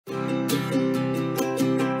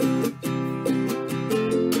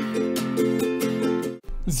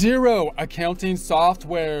Xero accounting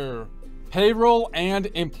software, payroll and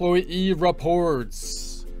employee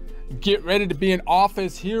reports. Get ready to be an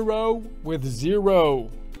office hero with Xero.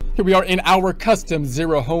 Here we are in our custom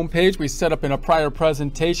Xero homepage we set up in a prior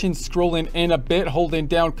presentation. Scrolling in a bit, holding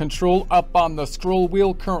down control up on the scroll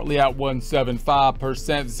wheel, currently at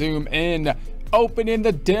 175%. Zoom in, opening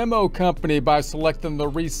the demo company by selecting the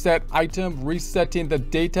reset item, resetting the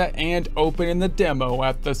data, and opening the demo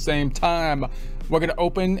at the same time. We're going to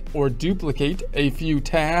open or duplicate a few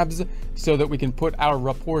tabs so that we can put our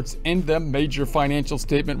reports in them, major financial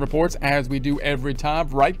statement reports, as we do every time.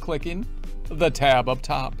 Right-clicking the tab up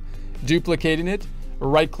top, duplicating it,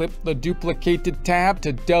 right-click the duplicated tab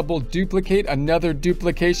to double duplicate another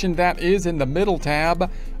duplication that is in the middle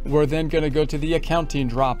tab. We're then going to go to the accounting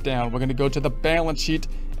drop-down. We're going to go to the balance sheet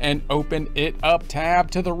and open it up.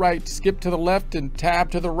 Tab to the right, skip to the left, and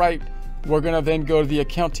tab to the right. We're going to then go to the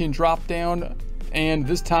accounting drop-down, and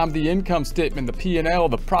this time the income statement, the P&L,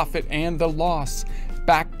 the profit and the loss.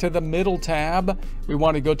 Back to the middle tab, we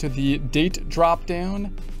want to go to the date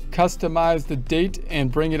drop-down, customize the date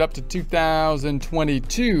and bring it up to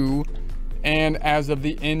 2022, and as of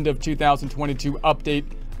the end of 2022 update.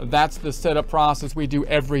 That's the setup process we do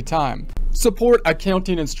every time. Support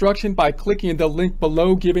accounting instruction by clicking the link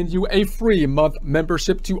below, giving you a free month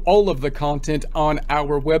membership to all of the content on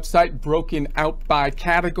our website, broken out by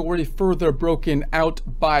category, further broken out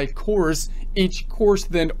by course. Each course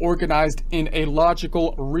then organized in a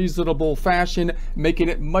logical, reasonable fashion, making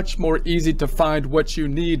it much more easy to find what you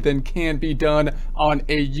need than can be done on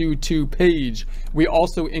a YouTube page. We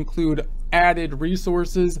also include added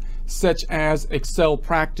resources such as Excel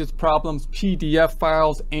practice problems, PDF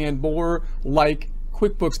files, and more, like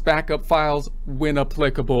QuickBooks backup files when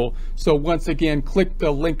applicable. So once again, click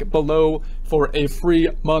the link below for a free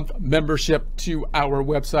month membership to our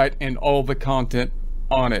website and all the content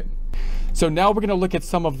on it. So now we're going to look at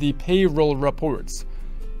some of the payroll reports.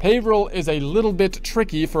 Payroll is a little bit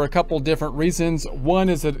tricky for a couple different reasons. One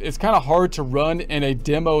is that it's kind of hard to run in a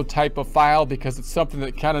demo type of file because it's something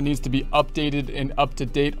that kind of needs to be updated and up to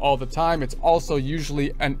date all the time. It's also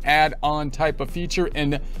usually an add-on type of feature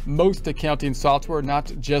in most accounting software,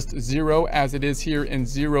 not just Xero, as it is here in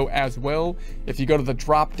Xero as well. If you go to the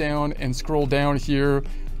drop down and scroll down here,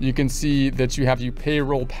 you can see that you have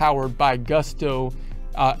payroll powered by Gusto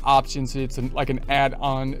options. It's like an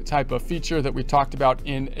add-on type of feature that we talked about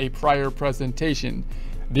in a prior presentation.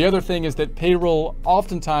 The other thing is that payroll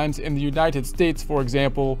oftentimes in the United States, for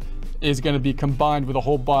example, is going to be combined with a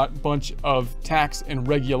whole bunch of tax and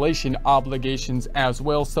regulation obligations as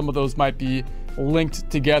well. Some of those might be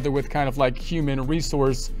linked together with kind of like human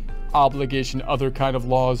resource obligation, other kind of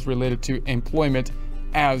laws related to employment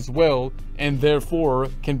as well, and therefore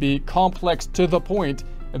can be complex to the point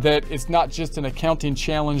that it's not just an accounting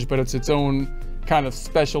challenge, but it's its own kind of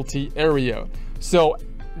specialty area. So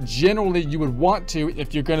generally you would want to,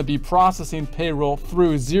 if you're going to be processing payroll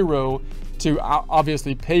through Xero, to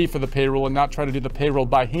obviously pay for the payroll and not try to do the payroll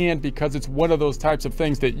by hand, because it's one of those types of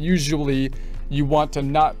things that usually you want to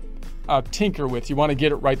not tinker with. You want to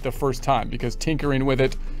get it right the first time, because tinkering with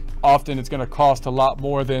it, often it's going to cost a lot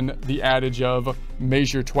more than the adage of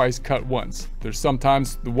measure twice, cut once. There's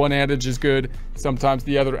sometimes the one adage is good, sometimes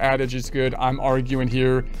the other adage is good. I'm arguing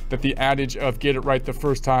here that the adage of get it right the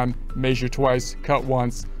first time, measure twice, cut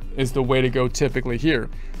once is the way to go typically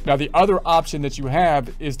here. Now, the other option that you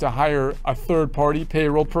have is to hire a third-party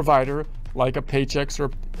payroll provider like a Paychex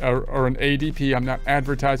or an ADP. I'm not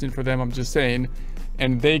advertising for them, I'm just saying.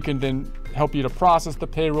 And they can then help you to process the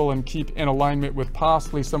payroll and keep in alignment with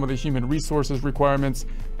possibly some of the human resources requirements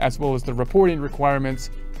as well as the reporting requirements.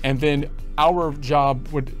 And then our job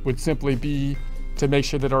would simply be to make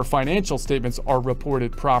sure that our financial statements are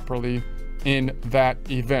reported properly in that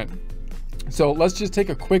event. So let's just take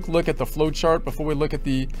a quick look at the flow chart before we look at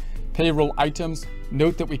the payroll items.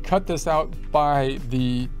 Note that we cut this out by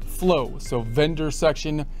the flow. So vendor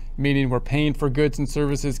section, meaning we're paying for goods and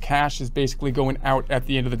services. Cash is basically going out at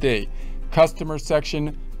the end of the day. Customer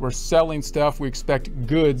section, we're selling stuff. We expect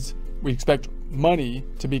goods, we expect money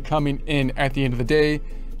to be coming in at the end of the day.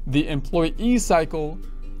 The employee cycle,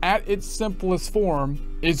 at its simplest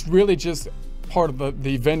form, is really just part of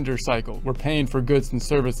the vendor cycle. We're paying for goods and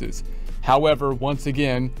services. However, once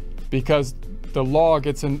again, because the law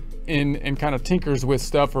gets in and kind of tinkers with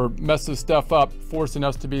stuff or messes stuff up, forcing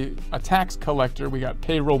us to be a tax collector, we got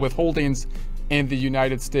payroll withholdings in the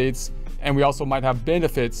United States, and we also might have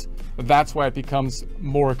benefits. That's why it becomes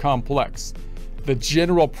more complex. The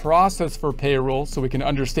general process for payroll, so we can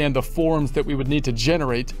understand the forms that we would need to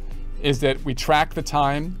generate, is that we track the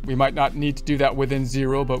time. We might not need to do that within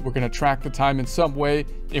Xero, but we're going to track the time in some way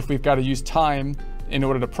if we've got to use time in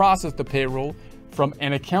order to process the payroll. From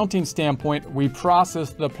an accounting standpoint, we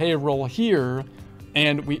process the payroll here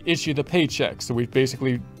and we issue the paychecks. So we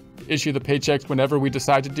basically issue the paychecks whenever we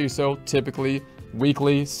decide to do so, typically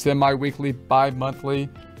weekly, semi-weekly, bi-monthly,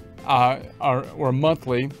 or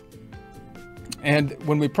monthly. And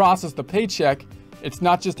when we process the paycheck, it's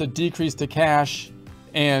not just a decrease to cash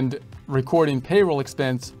and recording payroll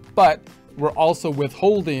expense, but we're also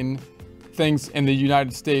withholding things in the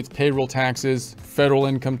United States: payroll taxes, federal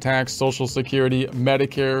income tax, Social Security,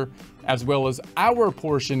 Medicare, as well as our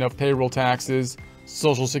portion of payroll taxes,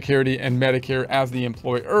 Social Security and Medicare as the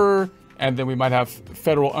employer. And then we might have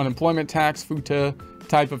federal unemployment tax, FUTA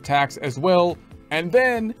type of tax as well. And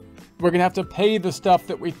then we're gonna have to pay the stuff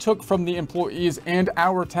that we took from the employees and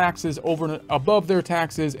our taxes over and above their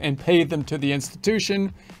taxes and pay them to the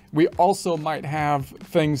institution. We also might have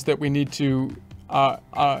things that we need to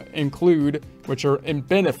include, which are in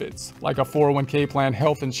benefits, like a 401k plan,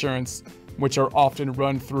 health insurance, which are often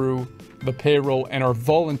run through the payroll and are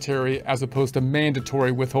voluntary as opposed to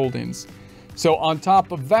mandatory withholdings. So on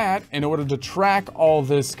top of that, in order to track all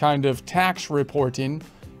this kind of tax reporting,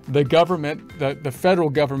 the government, the federal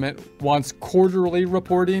government, wants quarterly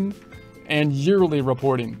reporting and yearly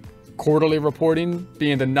reporting. Quarterly reporting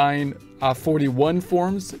being the 941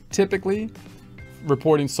 forms, typically,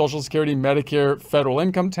 reporting Social Security, Medicare, federal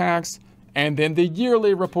income tax, and then the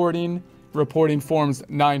yearly reporting forms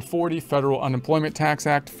 940, Federal Unemployment Tax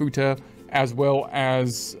Act, FUTA, as well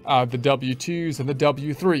as the W-2s and the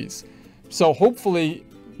W-3s. So hopefully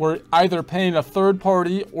we're either paying a third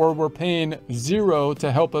party or we're paying Xero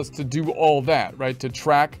to help us to do all that, right? To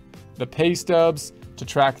track the pay stubs, to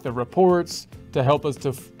track the reports, to help us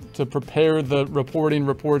to prepare the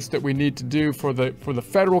reports that we need to do for the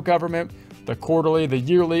federal government, the quarterly, the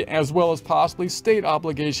yearly, as well as possibly state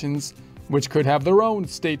obligations, which could have their own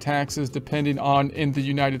state taxes depending on, in the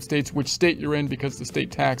United States, which state you're in, because the state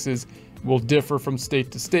taxes will differ from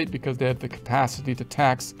state to state because they have the capacity to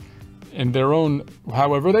tax in their own,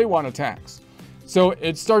 however they want to tax. So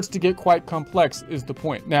it starts to get quite complex is the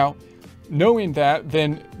point. Now, knowing that,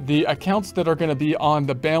 then the accounts that are going to be on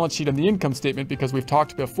the balance sheet and the income statement, because we've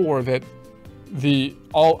talked before that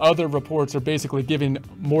all other reports are basically giving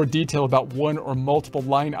more detail about one or multiple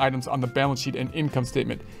line items on the balance sheet and income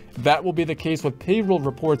statement. That will be the case with payroll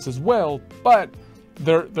reports as well, but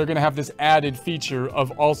they're going to have this added feature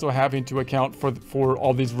of also having to account for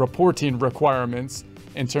all these reporting requirements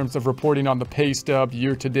in terms of reporting on the pay stub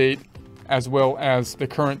year to date, as well as the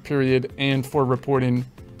current period, and for reporting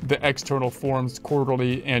the external forms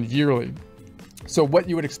quarterly and yearly. So what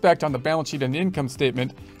you would expect on the balance sheet and income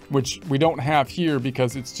statement, which we don't have here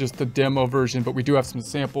because it's just the demo version, but we do have some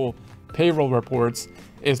sample payroll reports,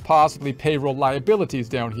 is possibly payroll liabilities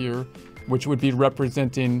down here, which would be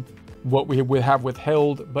representing what we would have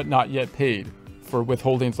withheld but not yet paid for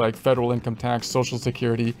withholdings like federal income tax, Social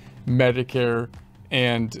Security, Medicare,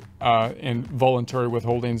 and voluntary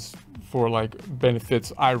withholdings for like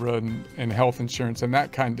benefits, IRA and health insurance and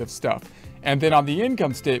that kind of stuff. And then on the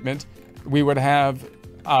income statement, we would have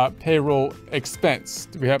payroll expense.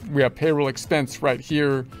 We have payroll expense right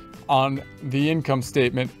here on the income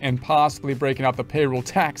statement, and possibly breaking out the payroll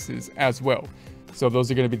taxes as well. So those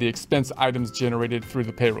are going to be the expense items generated through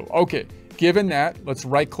the payroll. Okay, given that, let's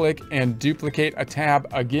right click and duplicate a tab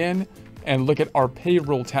again and look at our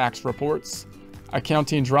payroll tax reports.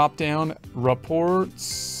 Accounting dropdown,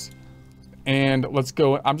 reports, and let's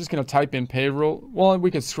go. I'm just going to type in payroll. Well,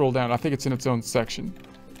 we can scroll down. I think it's in its own section.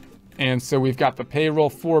 And so we've got the payroll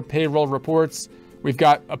for payroll reports. We've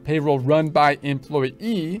got a payroll run by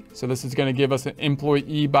employee. So this is going to give us an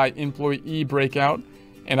employee by employee breakout.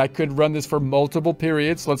 And I could run this for multiple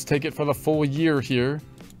periods. Let's take it for the full year here.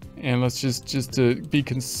 And let's just to be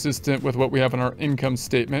consistent with what we have in our income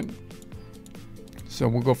statement. So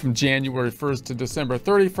we'll go from January 1st to December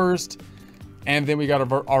 31st. And then we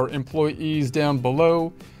got our employees down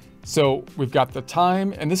below. So we've got the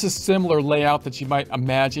time, and this is similar layout that you might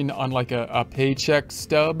imagine on like a paycheck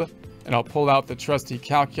stub. And I'll pull out the trusty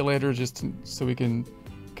calculator so we can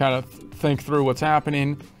kind of think through what's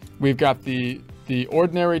happening. We've got the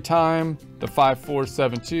ordinary time, the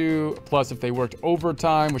 5472, plus if they worked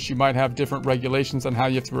overtime, which you might have different regulations on how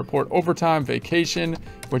you have to report overtime, vacation,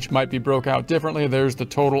 which might be broke out differently. There's the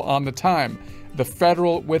total on the time. The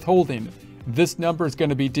federal withholding. This number is going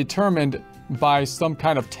to be determined by some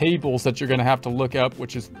kind of tables that you're going to have to look up,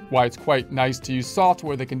 which is why it's quite nice to use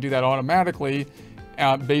software that can do that automatically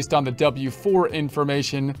based on the W-4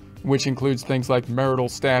 information, which includes things like marital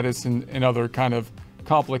status and other kind of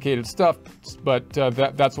complicated stuff, but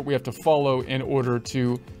that's what we have to follow in order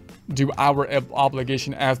to do our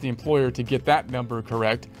obligation as the employer to get that number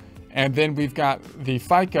correct. And then we've got the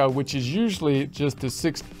FICA, which is usually just the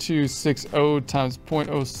 6260 times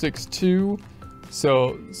 0.062.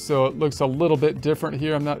 So it looks a little bit different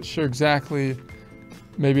here. I'm not sure exactly,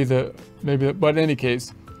 but in any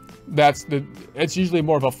case, it's usually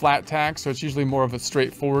more of a flat tax. So it's usually more of a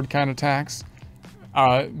straightforward kind of tax.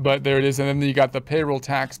 But there it is. And then you got the payroll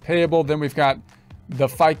tax payable. Then we've got the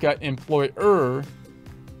FICA employer.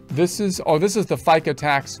 This is the FICA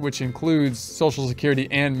tax, which includes Social Security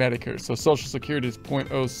and Medicare. So Social Security is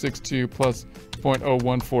 0.062 plus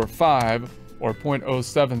 0.0145 or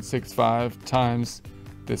 0.0765 times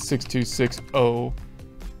the 6260.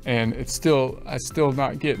 And I'm still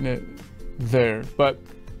not getting it there. But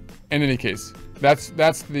in any case, that's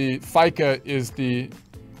the FICA is the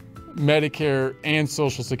Medicare and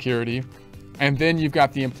Social Security. And then you've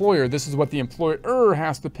got the employer. This is what the employer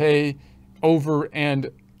has to pay over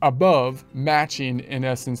and above, matching in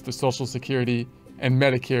essence the Social Security and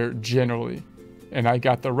Medicare generally. And I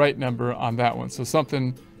got the right number on that one. So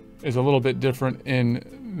something is a little bit different in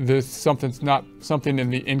this. Something in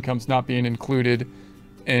the income's not being included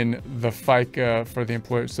in the FICA for the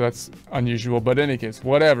employer. So that's unusual. But in any case,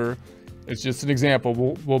 whatever. It's just an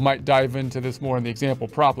example. We might dive into this more in the example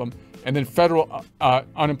problem. And then federal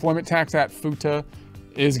unemployment tax at FUTA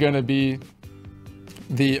is going to be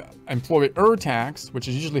the employer tax, which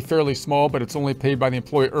is usually fairly small, but it's only paid by the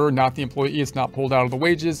employer, not the employee. It's not pulled out of the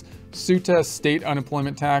wages. SUTA, state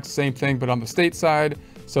unemployment tax, same thing, but on the state side.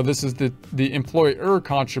 So this is the employer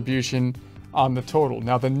contribution on the total.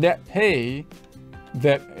 Now the net pay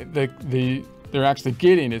that they're actually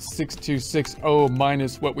getting is 6260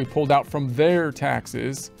 minus what we pulled out from their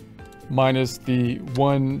taxes, minus the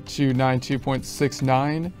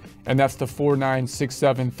 1292.69, and that's the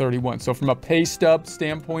 496731. So from a pay stub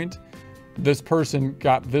standpoint, this person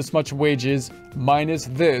got this much wages minus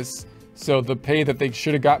this. So the pay that they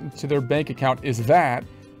should have gotten to their bank account is that,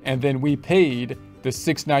 and then we paid the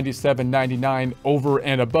 $697.99 over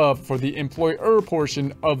and above for the employer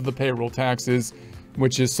portion of the payroll taxes,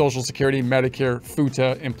 which is Social Security, Medicare,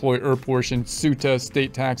 FUTA, employer portion, SUTA,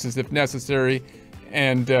 state taxes if necessary,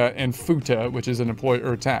 and FUTA, which is an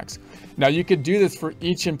employer tax. Now you could do this for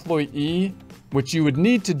each employee, which you would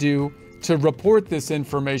need to do to report this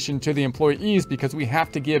information to the employees, because we have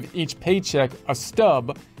to give each paycheck a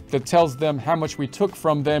stub that tells them how much we took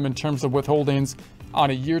from them in terms of withholdings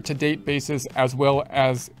on a year-to-date basis, as well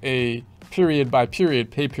as a period-by-period,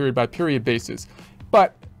 pay period-by-period basis.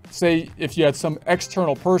 But say if you had some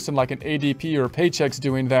external person like an ADP or Paychex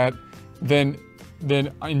doing that, then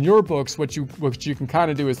in your books, what you can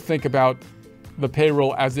kind of do is think about the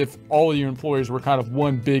payroll as if all of your employees were kind of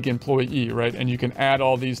one big employee, right? And you can add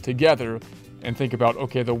all these together and think about,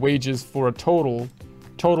 okay, the wages for a total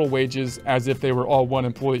wages as if they were all one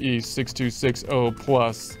employee, 6260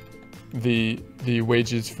 plus the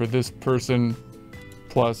wages for this person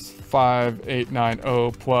plus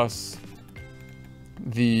 5890 plus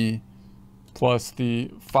the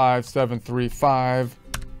 5735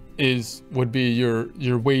 would be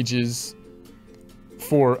your wages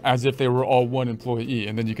for as if they were all one employee,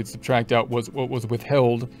 and then you could subtract out what was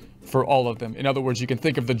withheld for all of them. In other words, you can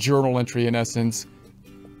think of the journal entry in essence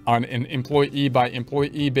on an employee by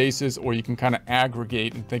employee basis, or you can kind of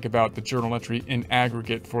aggregate and think about the journal entry in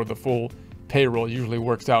aggregate for the full payroll. It usually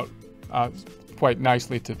works out quite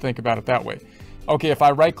nicely to think about it that way. Okay, if I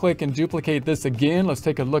right click and duplicate this again, let's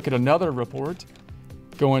take a look at another report.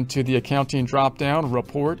 Go into the accounting drop down,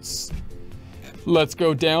 reports. Let's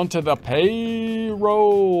go down to the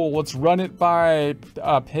payroll. Let's run it by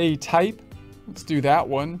pay type. Let's do that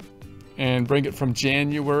one and bring it from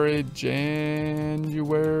January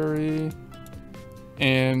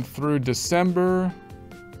and through December.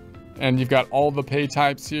 And you've got all the pay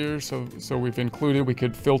types here. So we've included, we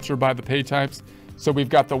could filter by the pay types. So we've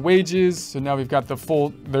got the wages. So now we've got the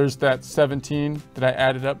full, there's that 17 that I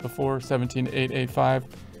added up before, 17,885.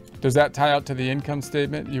 Does that tie out to the income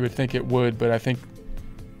statement? You would think it would, but I think,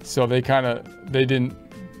 so they're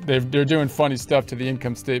doing funny stuff to the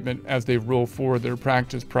income statement as they roll forward their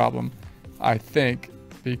practice problem, I think,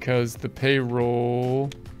 because the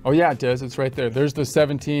payroll, oh yeah, it does, it's right there. There's the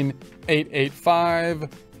 17,885.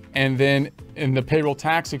 And then in the payroll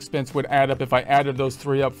tax expense would add up, if I added those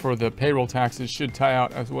three up for the payroll taxes, should tie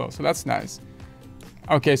out as well. So that's nice.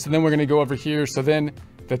 Okay, so then we're gonna go over here. So then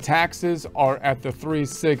the taxes are at the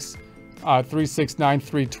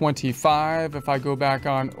 3,693.25. If I go back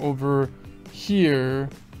on over here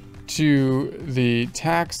to the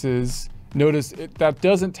taxes, Notice that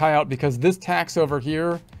doesn't tie out because this tax over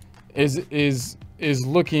here is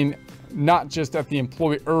looking not just at the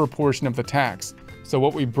employer portion of the tax. So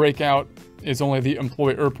what we break out is only the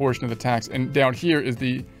employer portion of the tax, and down here is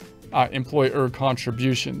the employer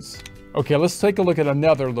contributions. Okay, let's take a look at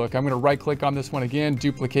another look. I'm going to right click on this one again,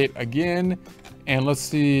 duplicate again, and let's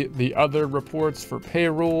see the other reports for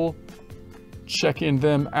payroll. Checking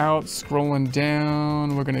them out, scrolling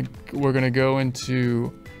down. We're gonna go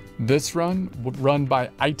into this run by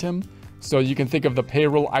item. So you can think of the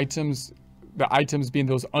payroll items, the items being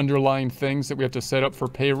those underlying things that we have to set up for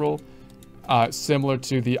payroll, similar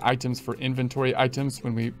to the items for inventory items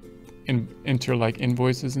when we enter like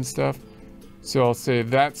invoices and stuff. So I'll say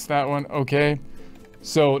that's that one. Okay.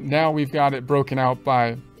 So now we've got it broken out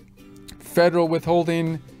by federal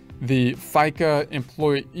withholding, the FICA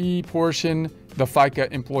employee portion, the FICA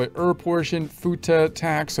employer portion, FUTA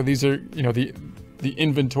tax. So these are, you know, the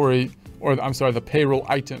inventory, or I'm sorry, the payroll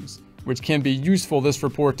items, which can be useful, this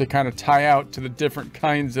report, to kind of tie out to the different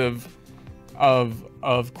kinds of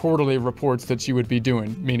quarterly reports that you would be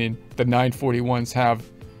doing, meaning the 941s have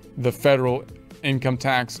the federal income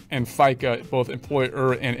tax and FICA, both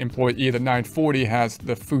employer and employee. The 940 has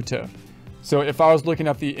the FUTA. So if I was looking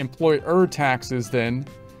at the employer taxes, then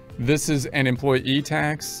this is an employee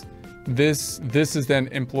tax. This is then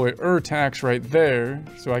employer tax right there.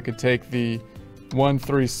 So I could take the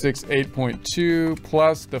 1368.2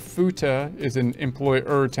 plus the FUTA is an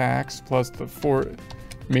employer tax plus the 4,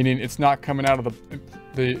 meaning it's not coming out of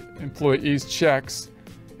the employee's checks.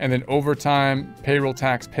 And then overtime, payroll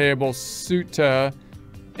tax payable, SUTA,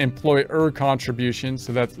 employer contribution.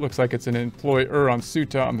 So that looks like it's an employer on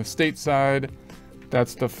SUTA on the state side.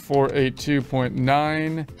 That's the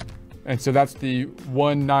 482.9. And so that's the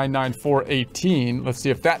 199418. Let's see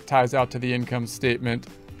if that ties out to the income statement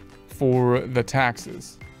for the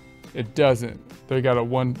taxes. It doesn't. They got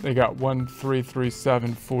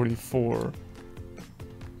 1337.44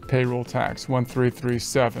 payroll tax,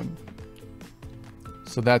 1337.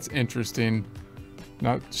 So that's interesting.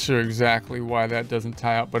 Not sure exactly why that doesn't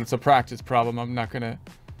tie out, but it's a practice problem. I'm not gonna,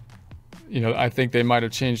 I think they might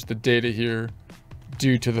have changed the data here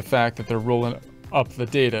due to the fact that they're rolling up the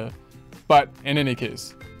data. But in any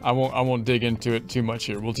case, I won't dig into it too much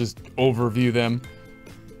here. We'll just overview them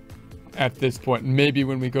at this point. Maybe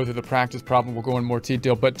when we go through the practice problem, we'll go in more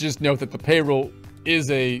detail, but just note that the payroll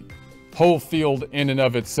is a whole field in and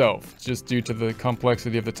of itself, just due to the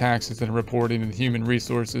complexity of the taxes and reporting and human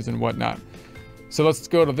resources and whatnot. So let's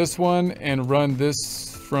go to this one and run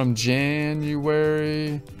this from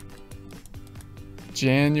January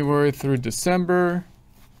through December.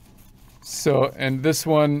 So, and this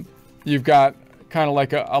one, you've got kind of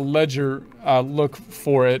like a ledger look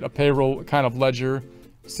for it, a payroll kind of ledger.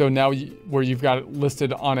 So now where you've got it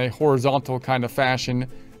listed on a horizontal kind of fashion,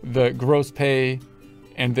 the gross pay,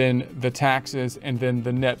 and then the taxes, and then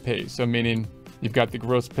the net pay. So meaning you've got the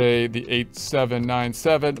gross pay, the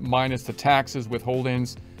 8797 minus the taxes,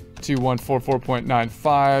 withholdings,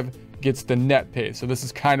 2144.95 gets the net pay. So this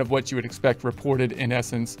is kind of what you would expect reported in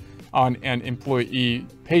essence on an employee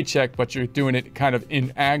paycheck, but you're doing it kind of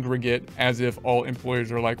in aggregate as if all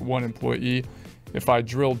employers are like one employee. If I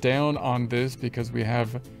drill down on this, because we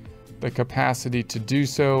have the capacity to do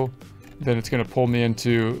so, then it's going to pull me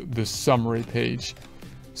into the summary page.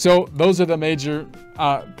 So those are the major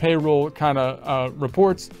payroll kind of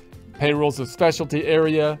reports. Payroll's a specialty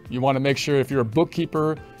area. You want to make sure if you're a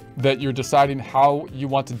bookkeeper that you're deciding how you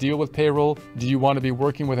want to deal with payroll. Do you want to be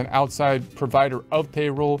working with an outside provider of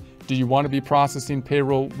payroll? Do you want to be processing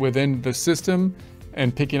payroll within the system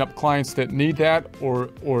and picking up clients that need that or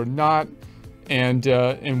not? And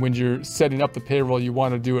when you're setting up the payroll, you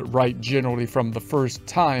want to do it right generally from the first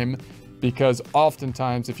time, because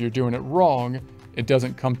oftentimes if you're doing it wrong, it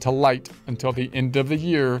doesn't come to light until the end of the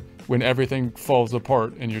year when everything falls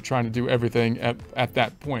apart and you're trying to do everything at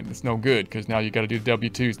that point. It's no good, because now you got to do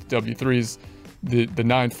W-2s, the W-3s, the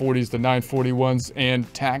 940s, the 941s,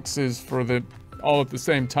 and taxes for all at the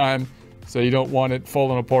same time. So you don't want it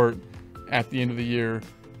falling apart at the end of the year,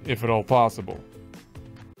 if at all possible.